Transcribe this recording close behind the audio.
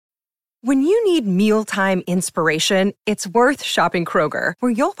When you need mealtime inspiration, it's worth shopping Kroger,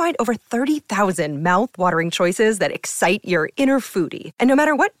 where you'll find over 30,000 mouth-watering choices that excite your inner foodie. And no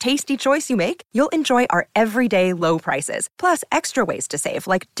matter what tasty choice you make, you'll enjoy our everyday low prices, plus extra ways to save,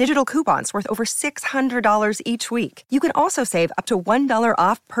 like digital coupons worth over $600 each week. You can also save up to $1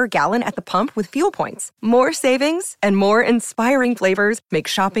 off per gallon at the pump with fuel points. More savings and more inspiring flavors make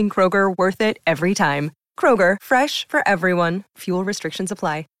shopping Kroger worth it every time. Kroger, fresh for everyone. Fuel restrictions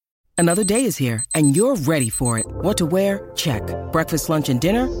apply. Another day is here, and you're ready for it. What to wear? Check. Breakfast, lunch, and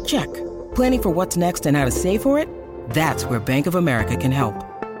dinner? Check. Planning for what's next and how to save for it? That's where Bank of America can help.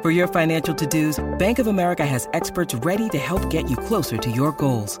 For your financial to-dos, Bank of America has experts ready to help get you closer to your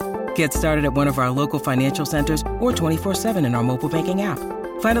goals. Get started at one of our local financial centers or 24/7 in our mobile banking app.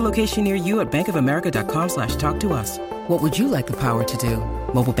 Find a location near you at bankofamerica.com/talktous. What would you like the power to do?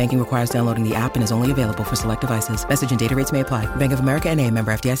 Mobile banking requires downloading the app and is only available for select devices. Message and data rates may apply. Bank of America N.A.,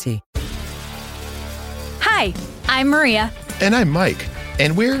 member FDIC. Hi, I'm Maria. And I'm Mike.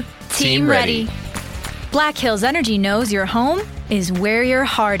 And we're Team Ready. Black Hills Energy knows your home is where your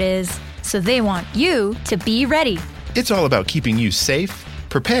heart is, so they want you to be ready. It's all about keeping you safe,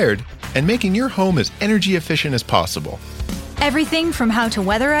 prepared, and making your home as energy efficient as possible. Everything from how to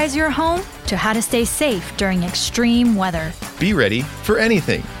weatherize your home to how to stay safe during extreme weather. Be ready for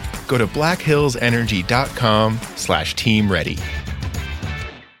anything. Go to blackhillsenergy.com/team ready.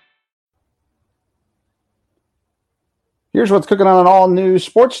 Here's what's cooking on an all-new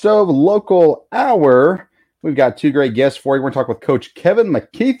Sports Stove Local Hour. We've got two great guests for you. We're going to talk with Coach Kevin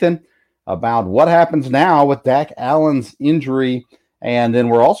McKeethan about what happens now with Dak Allen's injury. And then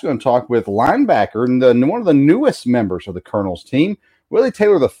we're also going to talk with linebacker and one of the newest members of the Colonels team, Willie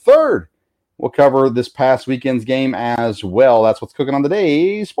Taylor III. We'll cover this past weekend's game as well. That's what's cooking on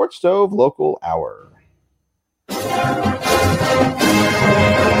today's Sports Stove Local Hour.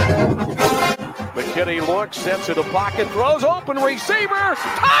 McKinney looks, steps to the pocket, throws open, receiver,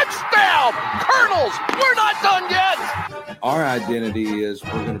 touchdown! Colonels, we're not done yet! Our identity is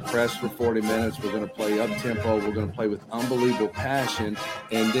we're going to press for 40 minutes, we're going to play up-tempo, we're going to play with unbelievable passion,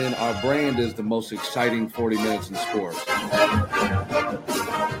 and then our brand is the most exciting 40 minutes in sports.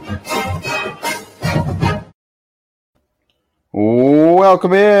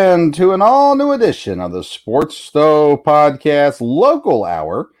 Welcome in to an all-new edition of the Sports Stove Podcast Local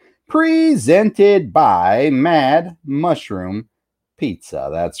Hour, presented by Mad Mushroom Pizza.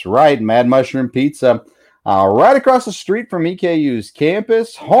 That's right, Mad Mushroom Pizza, right across the street from EKU's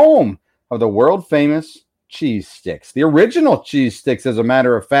campus, home of the world-famous cheese sticks, the original cheese sticks, as a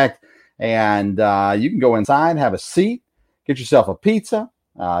matter of fact. And you can go inside, have a seat, get yourself a pizza,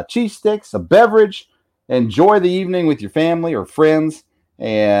 cheese sticks, a beverage, enjoy the evening with your family or friends,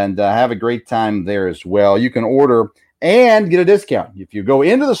 and have a great time there as well. You can order and get a discount. If you go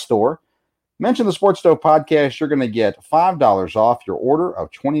into the store, mention the Sports Stove Podcast, you're going to get $5 off your order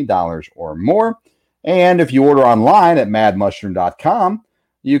of $20 or more. And if you order online at madmushroom.com,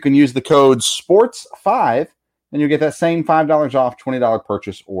 you can use the code SPORTS5, and you'll get that same $5 off $20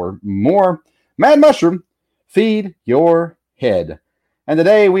 purchase or more. Mad Mushroom, feed your head. And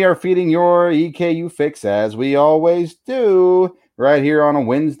today we are feeding your EKU fix, as we always do, right here on a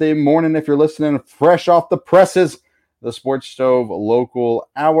Wednesday morning. If you're listening fresh off the presses, the Sports Stove Local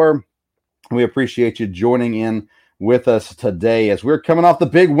Hour. We appreciate you joining in with us today as we're coming off the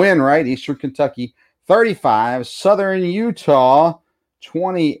big win, right? Eastern Kentucky 35, Southern Utah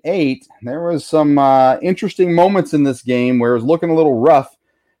 28. There was some interesting moments in this game where it was looking a little rough.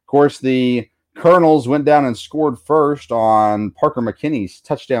 Of course, the Colonels went down and scored first on Parker McKinney's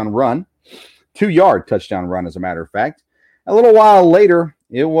touchdown run, 2-yard touchdown run, as a matter of fact. A little while later,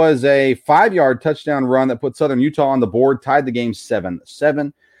 it was a 5-yard touchdown run that put Southern Utah on the board, tied the game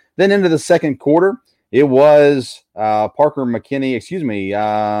 7-7. Then into the second quarter, it was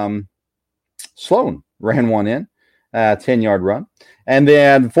Sloan ran one in, 10-yard run, and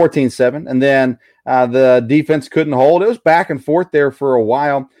then 14-7. And then the defense couldn't hold. It was back and forth there for a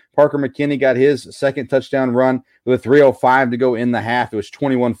while. Parker McKinney got his second touchdown run with 3:05 to go in the half. It was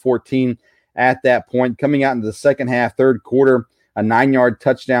 21-14 at that point. Coming out into the second half, third quarter, a 9-yard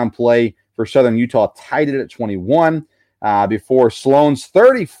touchdown play for Southern Utah tied it at 21 before Sloan's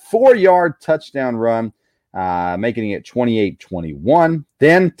 34-yard touchdown run, making it 28-21.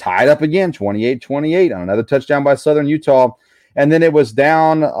 Then tied up again, 28-28 on another touchdown by Southern Utah. And then it was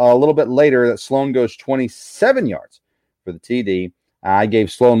down a little bit later that Sloan goes 27 yards for the TD. I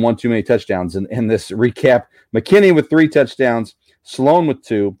gave Sloan one too many touchdowns in this recap. McKinney with 3 touchdowns, Sloan with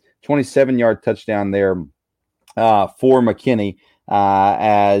 2, 27-yard touchdown there for McKinney,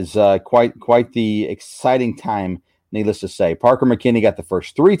 as quite the exciting time needless to say. Parker McKinney got the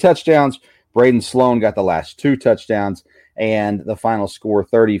first 3 touchdowns. Braden Sloan got the last 2 touchdowns, and the final score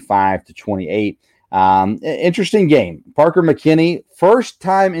 35-28. Interesting game. Parker McKinney, first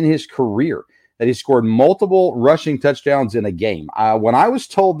time in his career that he scored multiple rushing touchdowns in a game. When I was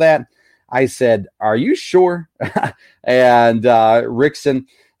told that, I said, "Are you sure?" And Rickson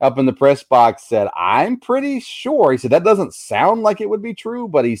up in the press box said, "I'm pretty sure." He said, "That doesn't sound like it would be true,"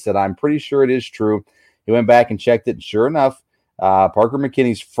 but he said, "I'm pretty sure it is true." He went back and checked it, and sure enough, Parker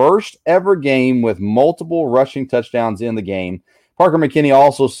McKinney's first ever game with multiple rushing touchdowns in the game. Parker McKinney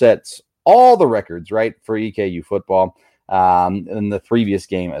also sets all the records, right, for EKU football in the previous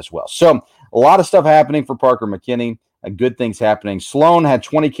game as well. So a lot of stuff happening for Parker McKinney. Good things happening. Sloan had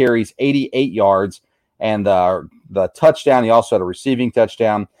 20 carries, 88 yards, and the touchdown. He also had a receiving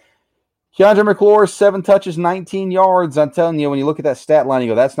touchdown. Keandre McClure, 7 touches, 19 yards. I'm telling you, when you look at that stat line, you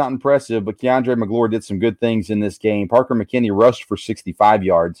go, that's not impressive, but Keandre McClure did some good things in this game. Parker McKinney rushed for 65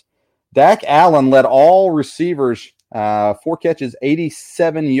 yards. Dak Allen led all receivers, 4 catches,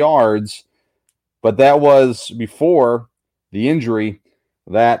 87 yards, but that was before the injury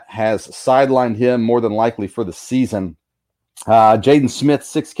that has sidelined him more than likely for the season. Jaden Smith,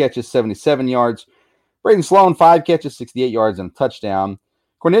 6 catches, 77 yards. Braden Sloan, 5 catches, 68 yards, and a touchdown.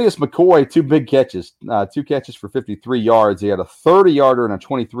 Cornelius McCoy, 2 big catches, 2 catches for 53 yards. He had a 30-yarder and a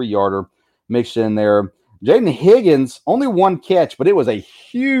 23-yarder mixed in there. Jaden Higgins, only 1 catch, but it was a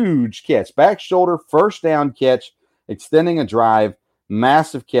huge catch. Back shoulder, first down catch, extending a drive,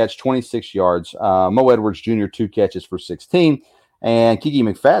 massive catch, 26 yards. Mo Edwards Jr., 2 catches for 16. And Kiki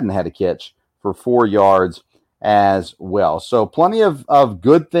McFadden had a catch for 4 yards as well. So plenty of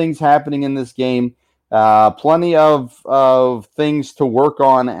good things happening in this game. Plenty of things to work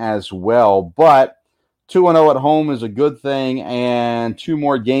on as well. But 2-0 at home is a good thing, and 2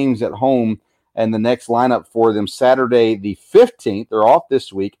 more games at home. And the next lineup for them, Saturday the 15th, they're off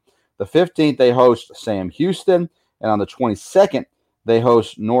this week. The 15th, they host Sam Houston. And on the 22nd, they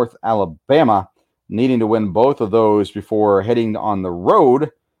host North Alabama, needing to win both of those before heading on the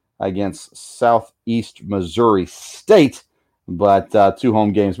road against Southeast Missouri State. But 2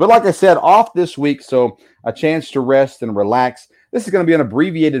 home games. But like I said, off this week, so a chance to rest and relax. This is going to be an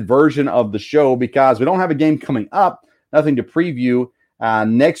abbreviated version of the show because we don't have a game coming up, nothing to preview.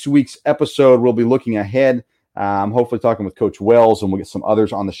 Next week's episode, we'll be looking ahead, hopefully talking with Coach Wells, and we'll get some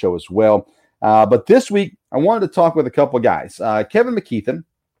others on the show as well. But this week, I wanted to talk with a couple of guys. Kevin McKeethan,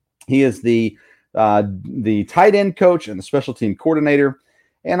 he is the tight end coach and the special team coordinator.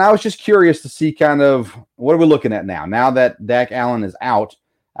 And I was just curious to see kind of what are we looking at now that Dak Allen is out.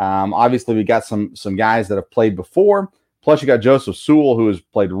 Obviously, we got some guys that have played before. Plus, you got Joseph Sewell, who has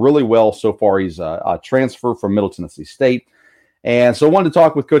played really well so far. He's a transfer from Middle Tennessee State. And so I wanted to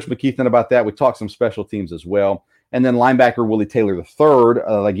talk with Coach McKeethan about that. We talked some special teams as well. And then linebacker Willie Taylor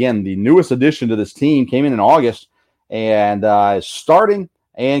III, again, the newest addition to this team, came in August and is starting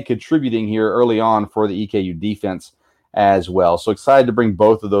and contributing here early on for the EKU defense as well. So excited to bring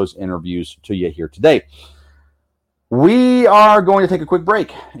both of those interviews to you here today. We are going to take a quick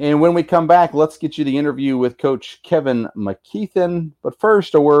break. And when we come back, let's get you the interview with Coach Kevin McKeethan. But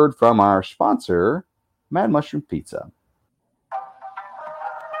first, a word from our sponsor, Mad Mushroom Pizza.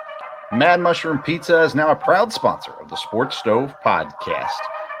 Mad Mushroom Pizza is now a proud sponsor of the Sports Stove Podcast.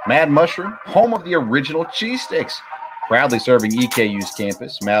 Mad Mushroom, home of the original cheese sticks. Proudly serving EKU's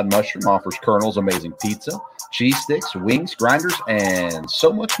campus, Mad Mushroom offers Colonel's amazing pizza, cheese sticks, wings, grinders, and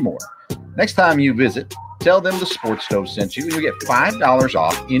so much more. Next time you visit, tell them the Sports Stove sent you, and you'll get $5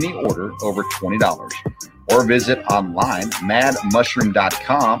 off any order over $20. Or visit online,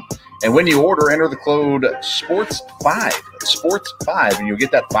 madmushroom.com, and when you order, enter the code SPORTS5, SPORTS5, and you'll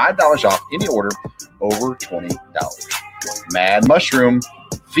get that $5 off any order over $20. Mad Mushroom,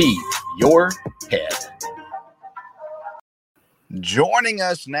 feed your head. Joining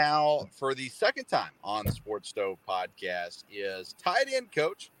us now for the second time on the Sports Stove Podcast is tight end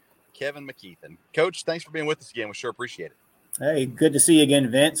coach Kevin McKeethan. Coach, thanks for being with us again. We sure appreciate it. Hey, good to see you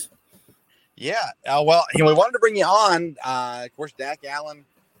again, Vince. Yeah, well, we wanted to bring you on. Of course, Dak Allen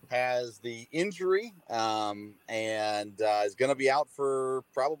has the injury and is going to be out for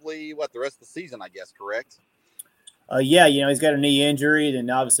probably, the rest of the season, I guess, correct? Yeah, he's got a knee injury, and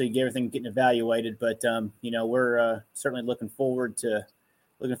obviously everything getting evaluated. But we're certainly looking forward to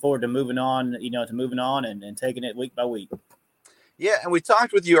moving on. And taking it week by week. Yeah, and we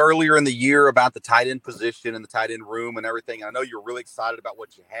talked with you earlier in the year about the tight end position and the tight end room and everything. And I know you're really excited about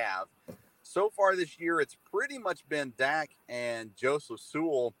what you have. So far this year, it's pretty much been Dak and Joseph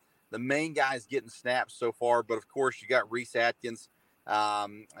Sewell, the main guys getting snaps so far. But of course, you got Reese Atkins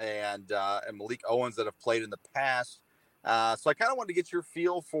and Malik Owens that have played in the past. So I kind of wanted to get your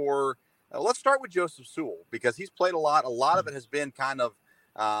feel for. Let's start with Joseph Sewell because he's played a lot. A lot of it has been kind of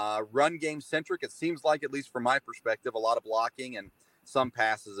run game centric. It seems like, at least from my perspective, a lot of blocking and some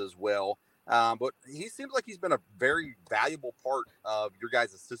passes as well. But he seems like he's been a very valuable part of your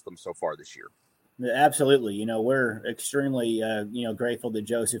guys' system so far this year. Absolutely. We're extremely, grateful that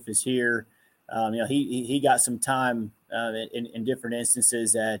Joseph is here. He got some time in different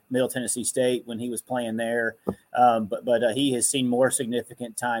instances at Middle Tennessee State when he was playing there. But he has seen more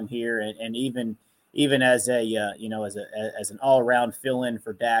significant time here. And even as as an all-around fill-in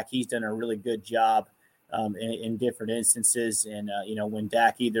for Dak, he's done a really good job in different instances. And, when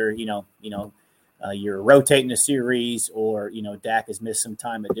Dak either, you're rotating a series or, Dak has missed some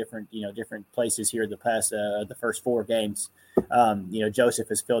time at different places here the first 4 games. Joseph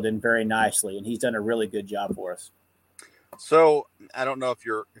has filled in very nicely, and he's done a really good job for us. So I don't know if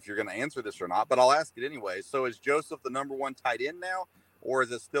you're going to answer this or not, but I'll ask it anyway. So is Joseph the number 1 tight end now, or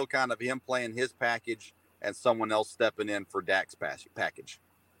is it still kind of him playing his package and someone else stepping in for Dak's package?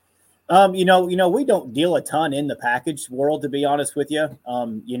 We don't deal a ton in the package world, to be honest with you.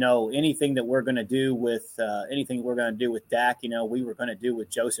 Anything that we're going to do with Dak, we were going to do with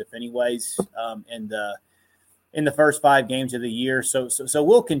Joseph anyways. In the first 5 games of the year. So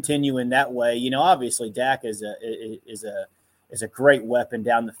we'll continue in that way. Obviously Dak is a great weapon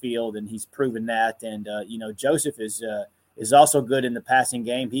down the field, and he's proven that. And, Joseph is also good in the passing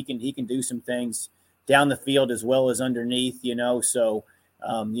game. He can do some things down the field as well as underneath, so,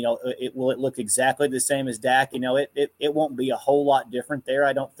 will it look exactly the same as Dak? It won't be a whole lot different there,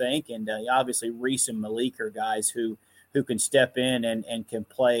 I don't think. And obviously Reese and Malik are guys who can step in and can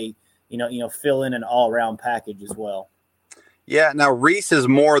play, fill in an all-around package as well. Yeah. Now Reese is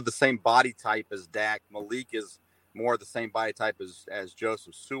more the same body type as Dak. Malik is more the same body type as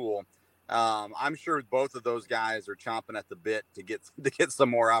Joseph Sewell. I'm sure both of those guys are chomping at the bit to get some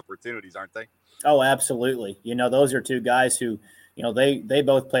more opportunities, aren't they? Oh, absolutely. Those are 2 guys who, they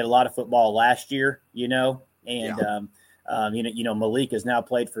both played a lot of football last year, and Malik has now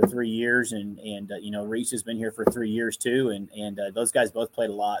played for 3 years, and Reese has been here for 3 years too, and those guys both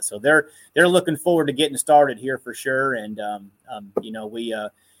played a lot, so they're looking forward to getting started here for sure. And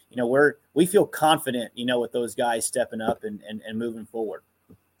we feel confident, with those guys stepping up and moving forward.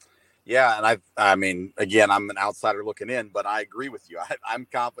 Yeah, and again, I'm an outsider looking in, but I agree with you. I'm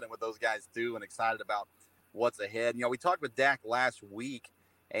confident with those guys too, and excited about what's ahead. We talked with Dak last week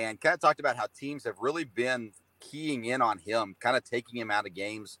and kind of talked about how teams have really been keying in on him, kind of taking him out of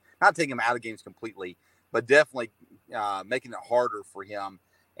games, not taking him out of games completely, but definitely making it harder for him.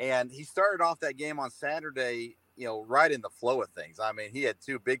 And he started off that game on Saturday, right in the flow of things. He had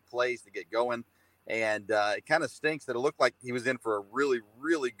 2 big plays to get going, and it kind of stinks that it looked like he was in for a really,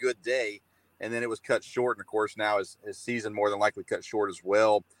 really good day, and then it was cut short. And of course now his season more than likely cut short as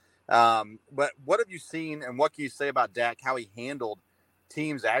well. But what have you seen, and what can you say about Dak, how he handled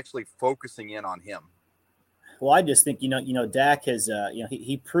teams actually focusing in on him? Well, I just think, Dak has,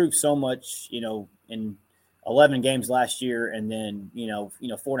 he proved so much, in 11 games last year, and then,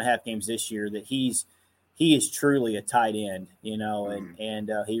 4.5 games this year, that he is truly a tight end,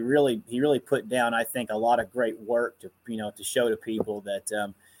 and he really put down, I think, a lot of great work to show to people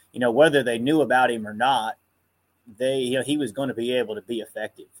that, whether they knew about him or not, he was going to be able to be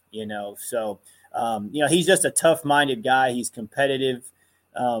effective, so, he's just a tough-minded guy. He's competitive.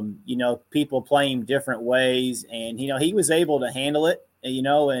 People play him different ways, and, he was able to handle it,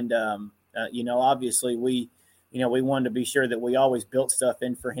 and, obviously we wanted to be sure that we always built stuff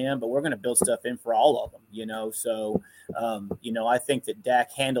in for him, but we're going to build stuff in for all of them, so, I think that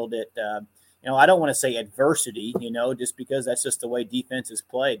Dak handled it, I don't want to say adversity, just because that's just the way defenses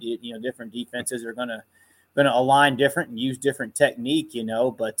play. Different defenses are going to align different and use different technique,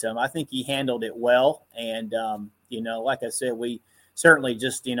 but I think he handled it well. And, like I said, we certainly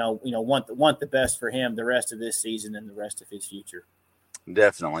just, want the best for him the rest of this season and the rest of his future.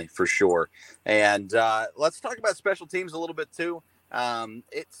 Definitely, for sure. And let's talk about special teams a little bit too.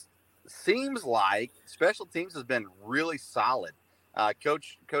 It seems like special teams has been really solid.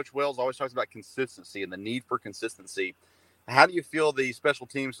 Coach Wells always talks about consistency and the need for consistency. How do you feel the special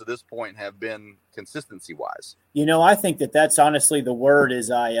teams to this point have been consistency-wise? I think that's honestly the word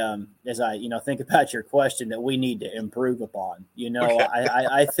as I think about your question that we need to improve upon. Okay.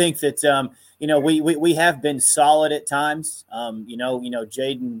 I think that we have been solid at times.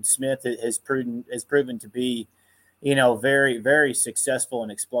 Jaden Smith has proven to be very, very successful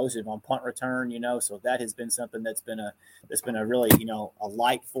and explosive on punt return, so that has been something that's been a really, a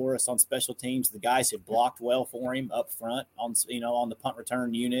light for us on special teams. The guys have blocked well for him up front on the punt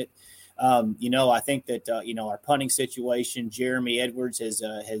return unit. I think that, our punting situation, Jeremy Edwards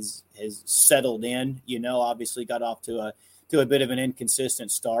has settled in, obviously got off to a bit of an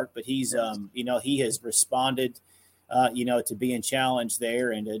inconsistent start, but he's, he has responded, to being challenged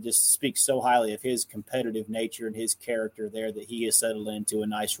there, and it just speaks so highly of his competitive nature and his character there that he has settled into a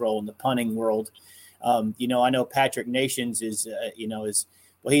nice role in the punting world. I know Patrick Nations is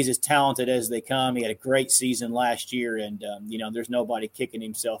he's as talented as they come. He had a great season last year, and, there's nobody kicking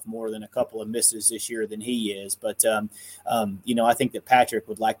himself more than a couple of misses this year than he is. But, I think that Patrick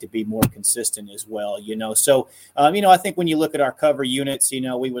would like to be more consistent as well, So, I think when you look at our cover units,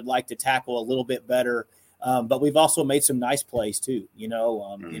 we would like to tackle a little bit better. But we've also made some nice plays too. We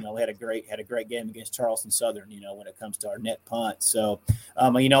had a great game against Charleston Southern. When it comes to our net punt. So,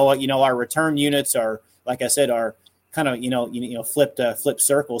 our return units are, like I said, are kind of flipped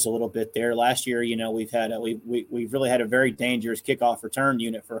circles a little bit there. Last year, we've really had a very dangerous kickoff return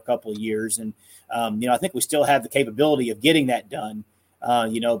unit for a couple of years, and I think we still have the capability of getting that done.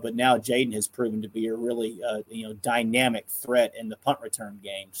 But now Jaden has proven to be a really, dynamic threat in the punt return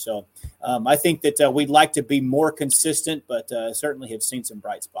game. So I think that we'd like to be more consistent, but certainly have seen some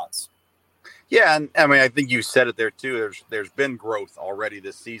bright spots. Yeah, and I mean, I think you said it there too. There's been growth already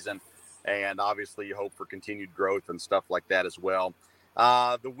this season, and obviously you hope for continued growth and stuff like that as well.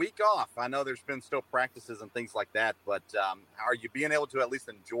 The week off, I know there's been still practices and things like that, but are you being able to at least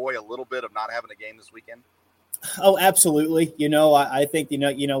enjoy a little bit of not having a game this weekend? Oh, absolutely. I think,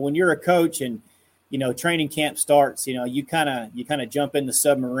 when you're a coach and, training camp starts, you kind of jump in the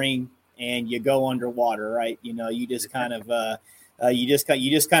submarine and you go underwater, right? You just kind of, you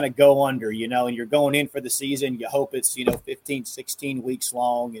just kind of go under, and you're going in for the season. You hope it's, 15, 16 weeks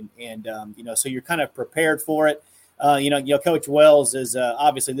long. And so you're kind of prepared for it. Coach Wells is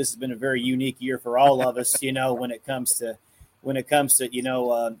obviously this has been a very unique year for all of us, when it comes to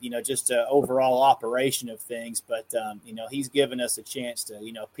just overall operation of things. But, he's given us a chance to,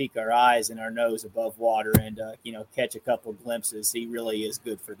 peek our eyes and our nose above water and, catch a couple glimpses. He really is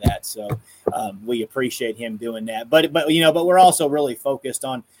good for that. So we appreciate him doing that. But we're also really focused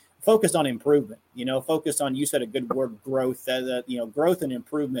on improvement, focused on, you said a good word, growth, growth and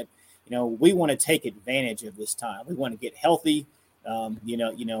improvement. We want to take advantage of this time. We want to get healthy. We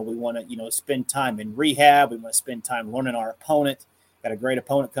want to, spend time in rehab. We want to spend time learning our opponent. Got a great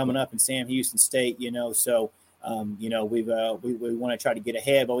opponent coming up in Sam Houston State, so, we want to try to get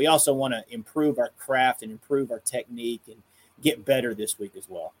ahead, but we also want to improve our craft and improve our technique and get better this week as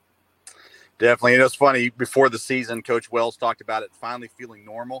well. Definitely. It's funny, before the season, Coach Wells talked about it finally feeling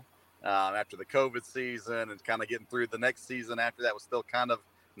normal after the COVID season, and kind of getting through the next season after that was still kind of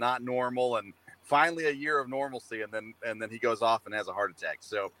not normal, and finally a year of normalcy, and then he goes off and has a heart attack.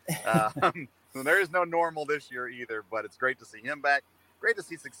 So there is no normal this year either, but it's great to see him back. Great to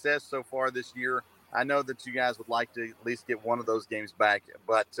see success so far this year. I know that you guys would like to at least get one of those games back,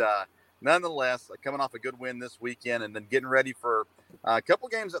 but nonetheless, coming off a good win this weekend and then getting ready for a couple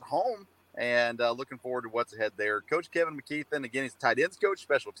games at home, and looking forward to what's ahead there. Coach Kevin McKeethan, again, he's tight ends coach,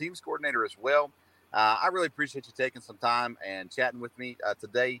 special teams coordinator as well. I really appreciate you taking some time and chatting with me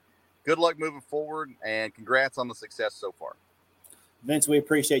today. Good luck moving forward, and congrats on the success so far. Vince, we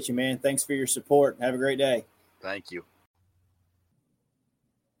appreciate you, man. Thanks for your support. Have a great day. Thank you.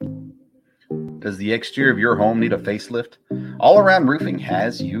 Does the exterior of your home need a facelift? All Around Roofing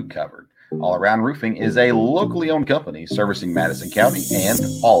has you covered. All Around Roofing is a locally owned company servicing Madison County and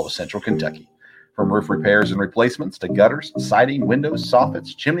all of Central Kentucky. From roof repairs and replacements to gutters, siding, windows,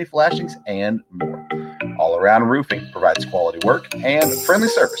 soffits, chimney flashings, and more. All Around Roofing provides quality work and friendly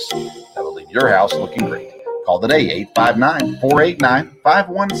service that will leave your house looking great. Call today,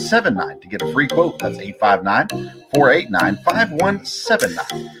 859-489-5179 to get a free quote. That's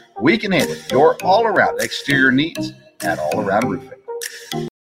 859-489-5179. We can handle your all-around exterior needs at All Around Roofing.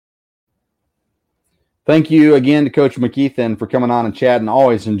 Thank you again to Coach McKeethan for coming on and chatting.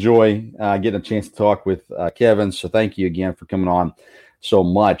 Always enjoy getting a chance to talk with Kevin. So thank you again for coming on so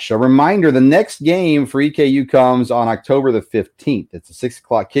much. A reminder, the next game for EKU comes on October the 15th. It's a 6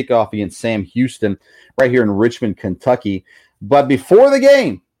 o'clock kickoff against Sam Houston right here in Richmond, Kentucky. But before the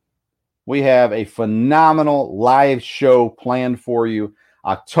game, we have a phenomenal live show planned for you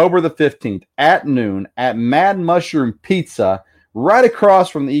October the 15th at noon at Mad Mushroom Pizza right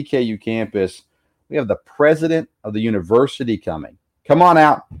across from the EKU campus. We have the president of the university coming. Come on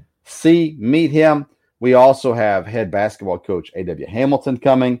out, meet him. We also have head basketball coach A.W. Hamilton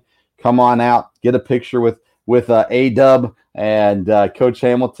coming. Come on out, get a picture with with A-Dub and Coach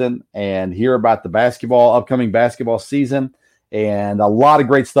Hamilton and hear about the upcoming basketball season, and a lot of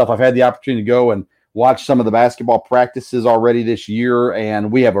great stuff. I've had the opportunity to go and watch some of the basketball practices already this year,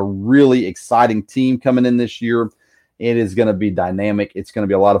 and we have a really exciting team coming in this year. It is going to be dynamic. It's going to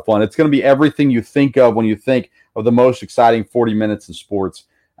be a lot of fun. It's going to be everything you think of when you think of the most exciting 40 minutes in sports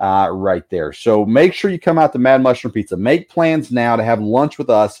right there. So make sure you come out to Mad Mushroom Pizza. Make plans now to have lunch with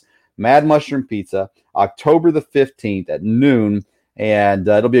us, Mad Mushroom Pizza, October the 15th at noon, and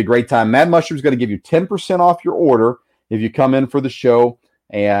it'll be a great time. Mad Mushroom is going to give you 10% off your order if you come in for the show,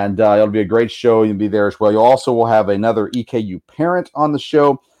 and it'll be a great show. You'll be there as well. You also will have another EKU parent on the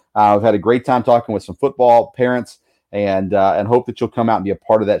show. I've had a great time talking with some football parents, and hope that you'll come out and be a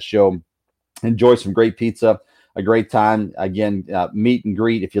part of that show. Enjoy some great pizza, a great time. Again, meet and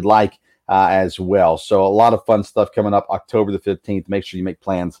greet if you'd like as well. So a lot of fun stuff coming up October the 15th. Make sure you make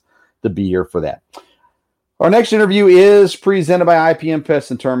plans to be here for that. Our next interview is presented by IPM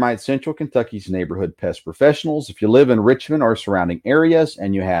Pest and Termite, Central Kentucky's neighborhood pest professionals. If you live in Richmond or surrounding areas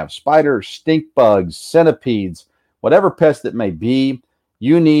and you have spiders, stink bugs, centipedes, whatever pest it may be,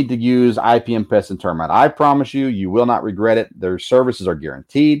 you need to use IPM Pest and Termite. I promise you, you will not regret it. Their services are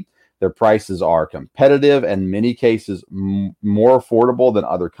guaranteed. Their prices are competitive and in many cases more affordable than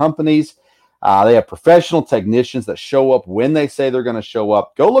other companies. They have professional technicians that show up when they say they're going to show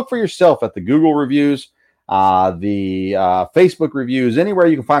up. Go look for yourself at the Google reviews, the Facebook reviews, anywhere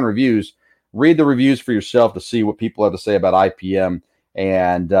you can find reviews. Read the reviews for yourself to see what people have to say about IPM.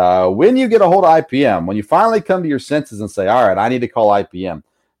 And when you get a hold of IPM, when you finally come to your senses and say, all right, I need to call IPM,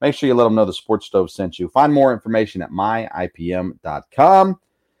 make sure you let them know the Sports Stove sent you. Find more information at myipm.com.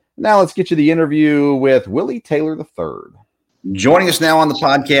 Now let's get you the interview with Willie Taylor III. Joining us now on the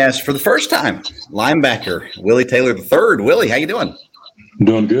podcast for the first time, linebacker Willie Taylor III. Willie, how you doing? I'm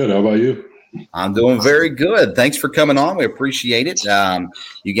doing good. How about you? I'm doing very good. Thanks for coming on. We appreciate it.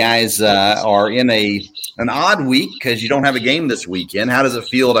 You guys are in an odd week because you don't have a game this weekend. How does it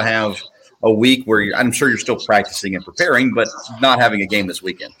feel to have a week where I'm sure you're still practicing and preparing, but not having a game this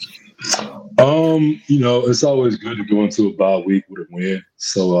weekend? It's always good to go into a bye week with a win.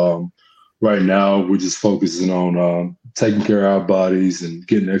 So right now we're just focusing on taking care of our bodies and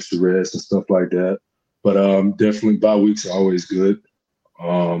getting extra rest and stuff like that. But definitely bye weeks are always good.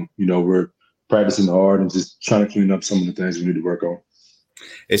 We're practicing hard and just trying to clean up some of the things we need to work on.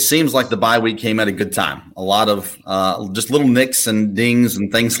 It seems like the bye week came at a good time. A lot of just little nicks and dings and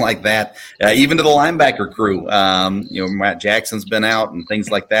things like that, even to the linebacker crew. Matt Jackson's been out and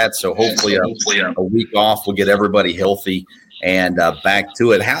things like that. So hopefully a week off will get everybody healthy and back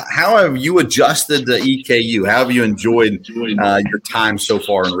to it. How have you adjusted to EKU? How have you enjoyed your time so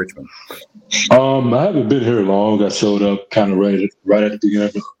far in Richmond? I haven't been here long. I showed up kind of right at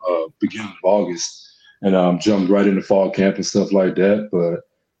the beginning of August and jumped right into fall camp and stuff like that. But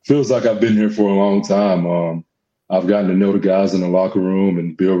feels like I've been here for a long time. I've gotten to know the guys in the locker room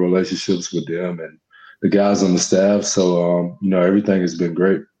and build relationships with them and the guys on the staff. So, everything has been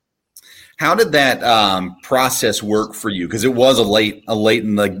great. How did that process work for you? Because it was a late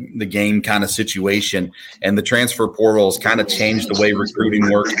in the game kind of situation, and the transfer portals kind of changed the way recruiting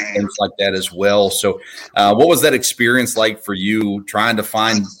works and things like that as well. So what was that experience like for you trying to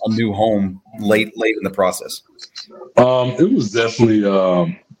find a new home late in the process? It was definitely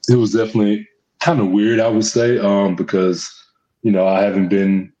kind of weird, I would say, because, I haven't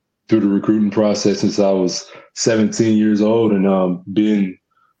been through the recruiting process since I was 17 years old, and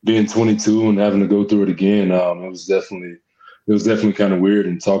being 22 and having to go through it again, it was definitely kind of weird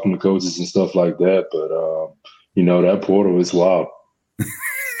and talking to coaches and stuff like that. But, that portal is wild.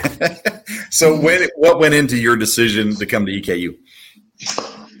 So what went into your decision to come to EKU?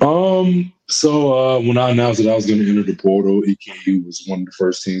 So when I announced that I was going to enter the portal, EKU was one of the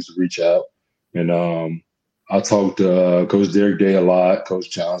first teams to reach out. And I talked to Coach Derek Day a lot,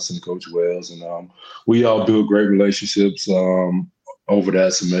 Coach Johnson, Coach Wells, and we all built great relationships over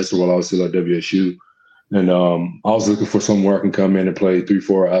that semester while I was still at WSU. And I was looking for somewhere I can come in and play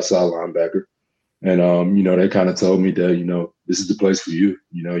 3-4 outside linebacker. And, they kind of told me that, this is the place for you.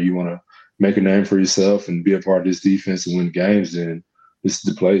 You want to make a name for yourself and be a part of this defense and win games, then this is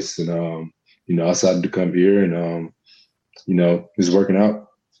the place. And, I decided to come here and, it's working out.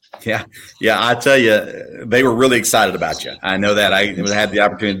 Yeah. I tell you, they were really excited about you. I know that. I had the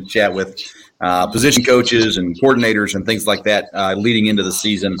opportunity to chat with position coaches and coordinators and things like that leading into the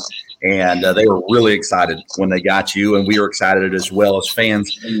season. And they were really excited when they got you. And we were excited as well as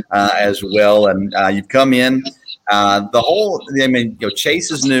fans as well. And you've come in.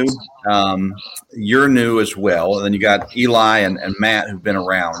 Chase is new. You're new as well. And then you got Eli and Matt who've been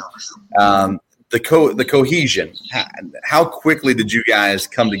around. the cohesion. How quickly did you guys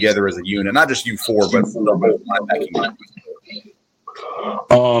come together as a unit? Not just you four, but the whole linebacking unit.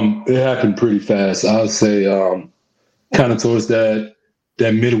 It happened pretty fast. I would say kind of towards that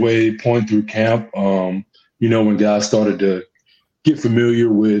midway point through camp, when guys started to get familiar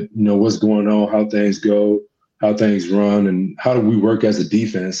with, what's going on, how things go, how things run, and how do we work as a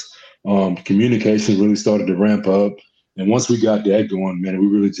defense. Communication really started to ramp up. And once we got that going, man, we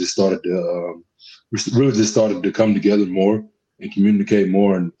really just started to come together more and communicate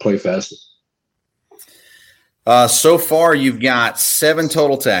more and play faster. So far, you've got 7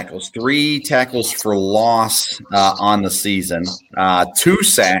 total tackles, 3 tackles for loss on the season, 2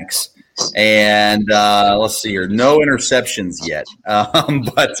 sacks, and let's see here, no interceptions yet.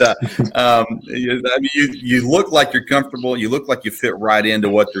 You look like you're comfortable. You look like you fit right into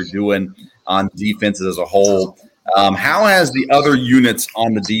what they're doing on defenses as a whole. How has the other units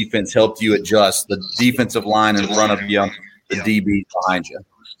on the defense helped you adjust, the defensive line in front of you, the DB behind you?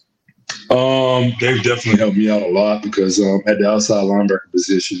 They've definitely helped me out a lot because at the outside linebacker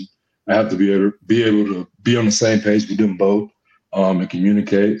position, I have to be able to be on the same page with them both and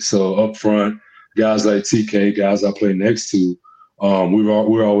communicate. So up front, guys like TK, guys I play next to,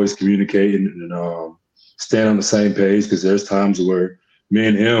 we're always communicating and staying on the same page because there's times where me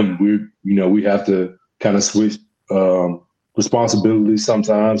and him, we have to kind of switch responsibilities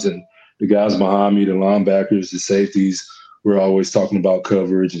sometimes, and the guys behind me, the linebackers, the safeties, we're always talking about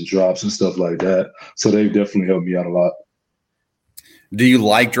coverage and drops and stuff like that. So they've definitely helped me out a lot. Do you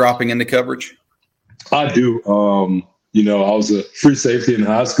like dropping into coverage? I do. I was a free safety in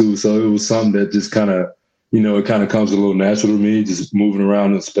high school, so it was something that just kind of, it kind of comes a little natural to me, just moving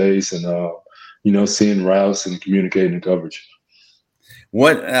around in space and, seeing routes and communicating in coverage.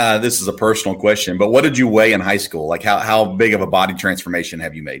 This is a personal question, but what did you weigh in high school? Like how big of a body transformation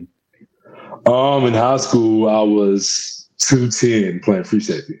have you made? In high school, I was 210 playing free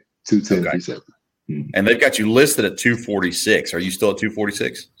safety. 210 free safety. Mm-hmm. And they've got you listed at 246. Are you still at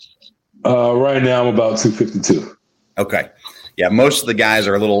 246? Right now, I'm about 252. Okay. Yeah, most of the guys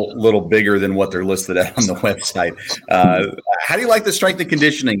are a little bigger than what they're listed at on the website. How do you like the strength and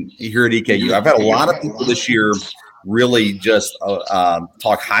conditioning here at EKU? I've had a lot of people this year really just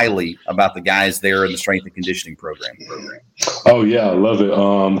talk highly about the guys there in the strength and conditioning program. Oh, yeah, I love it.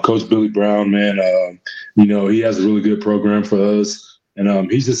 Coach Billy Brown, man, he has a really good program for us.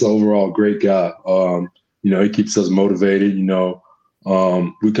 And he's just an overall great guy. He keeps us motivated. We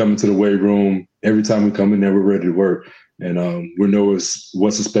come into the weight room. Every time we come in there, we're ready to work. And we know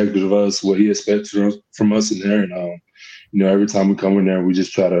what's expected of us, what he expects from us in there. And, every time we come in there, we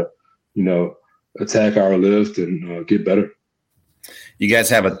just try to, attack our lift and get better. You guys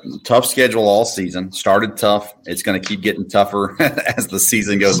have a tough schedule all season. Started tough. It's going to keep getting tougher as the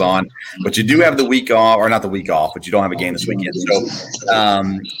season goes on. But you do have the week off, or not the week off, but you don't have a game this weekend. So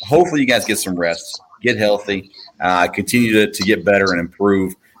hopefully you guys get some rest, get healthy, continue to get better and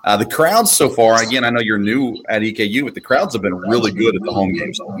improve. The crowds so far, again, I know you're new at EKU, but the crowds have been really good at the home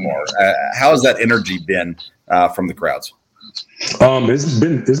games so far. How has that energy been from the crowds?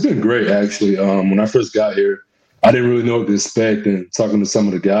 It's been great, actually. When I first got here, I didn't really know what to expect. And talking to some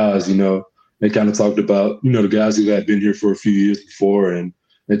of the guys, they kind of talked about, the guys who had been here for a few years before. And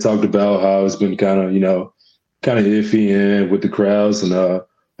they talked about how it's been kind of iffy and with the crowds. And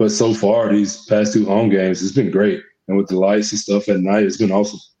but so far, these past 2 home games, it's been great. And with the lights and stuff at night, it's been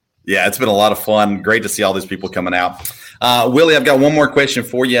awesome. Yeah, it's been a lot of fun. Great to see all these people coming out. Willie, I've got one more question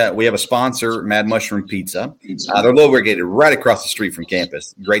for you. We have a sponsor, Mad Mushroom Pizza. They're located right across the street from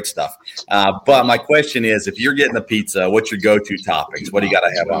campus. Great stuff. But my question is, if you're getting a pizza, what's your go-to toppings? What do you got to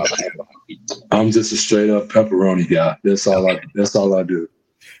have on it? I'm just a straight-up pepperoni guy. That's all I do.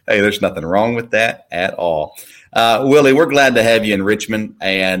 Hey, there's nothing wrong with that at all. Willie, we're glad to have you in Richmond,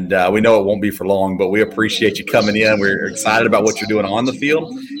 and we know it won't be for long, but we appreciate you coming in. We're excited about what you're doing on the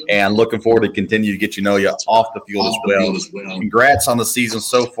field and looking forward to continue to get you off the field as well. Congrats on the season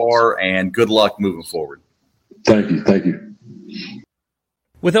so far, and good luck moving forward. Thank you.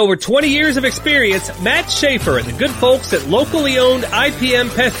 With over 20 years of experience, Matt Schaefer and the good folks at locally owned IPM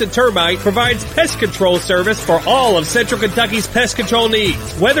Pest and Termite provides pest control service for all of Central Kentucky's pest control needs.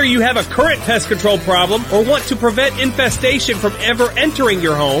 Whether you have a current pest control problem or want to prevent infestation from ever entering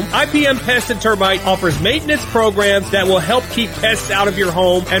your home, IPM Pest and Termite offers maintenance programs that will help keep pests out of your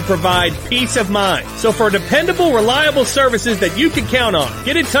home and provide peace of mind. So for dependable, reliable services that you can count on,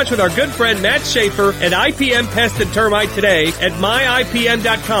 get in touch with our good friend Matt Schaefer at IPM Pest and Termite today at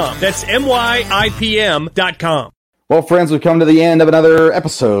myipm.com. That's myipm.com. Well, friends, we've come to the end of another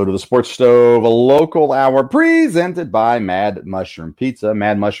episode of the Sports Stove, a local hour presented by Mad Mushroom Pizza,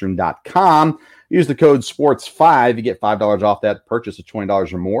 madmushroom.com. Use the code SPORTS5. You get $5 off that purchase of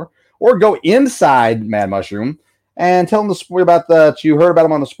 $20 or more. Or go inside Mad Mushroom and tell them the story about that you heard about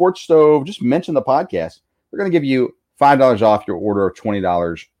them on the Sports Stove. Just mention the podcast. They're going to give you $5 off your order of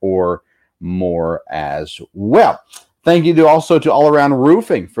 $20 or more as well. Thank you also to All Around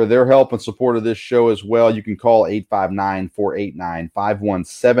Roofing for their help and support of this show as well. You can call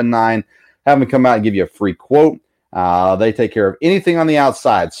 859-489-5179. Have them come out and give you a free quote. They take care of anything on the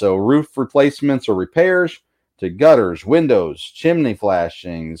outside. So roof replacements or repairs to gutters, windows, chimney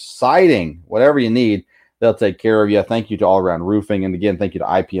flashings, siding, whatever you need, they'll take care of you. Thank you to All Around Roofing. And again, thank you to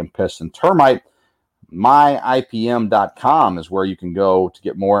IPM Pest and Termite. MyIPM.com is where you can go to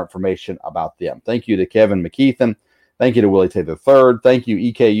get more information about them. Thank you to Kevin McKeethan. Thank you to Willie Taylor III. Thank you,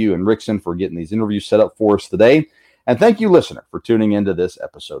 EKU and Rickson, for getting these interviews set up for us today. And thank you, listener, for tuning into this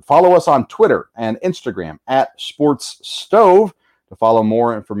episode. Follow us on Twitter and Instagram at Sports Stove to follow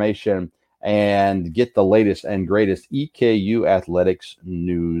more information and get the latest and greatest EKU athletics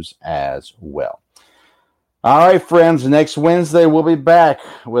news as well. All right, friends, next Wednesday we'll be back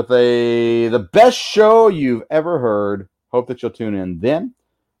with the best show you've ever heard. Hope that you'll tune in then.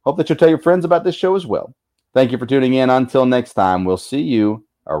 Hope that you'll tell your friends about this show as well. Thank you for tuning in. Until next time, we'll see you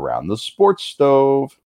around the Sports Stove.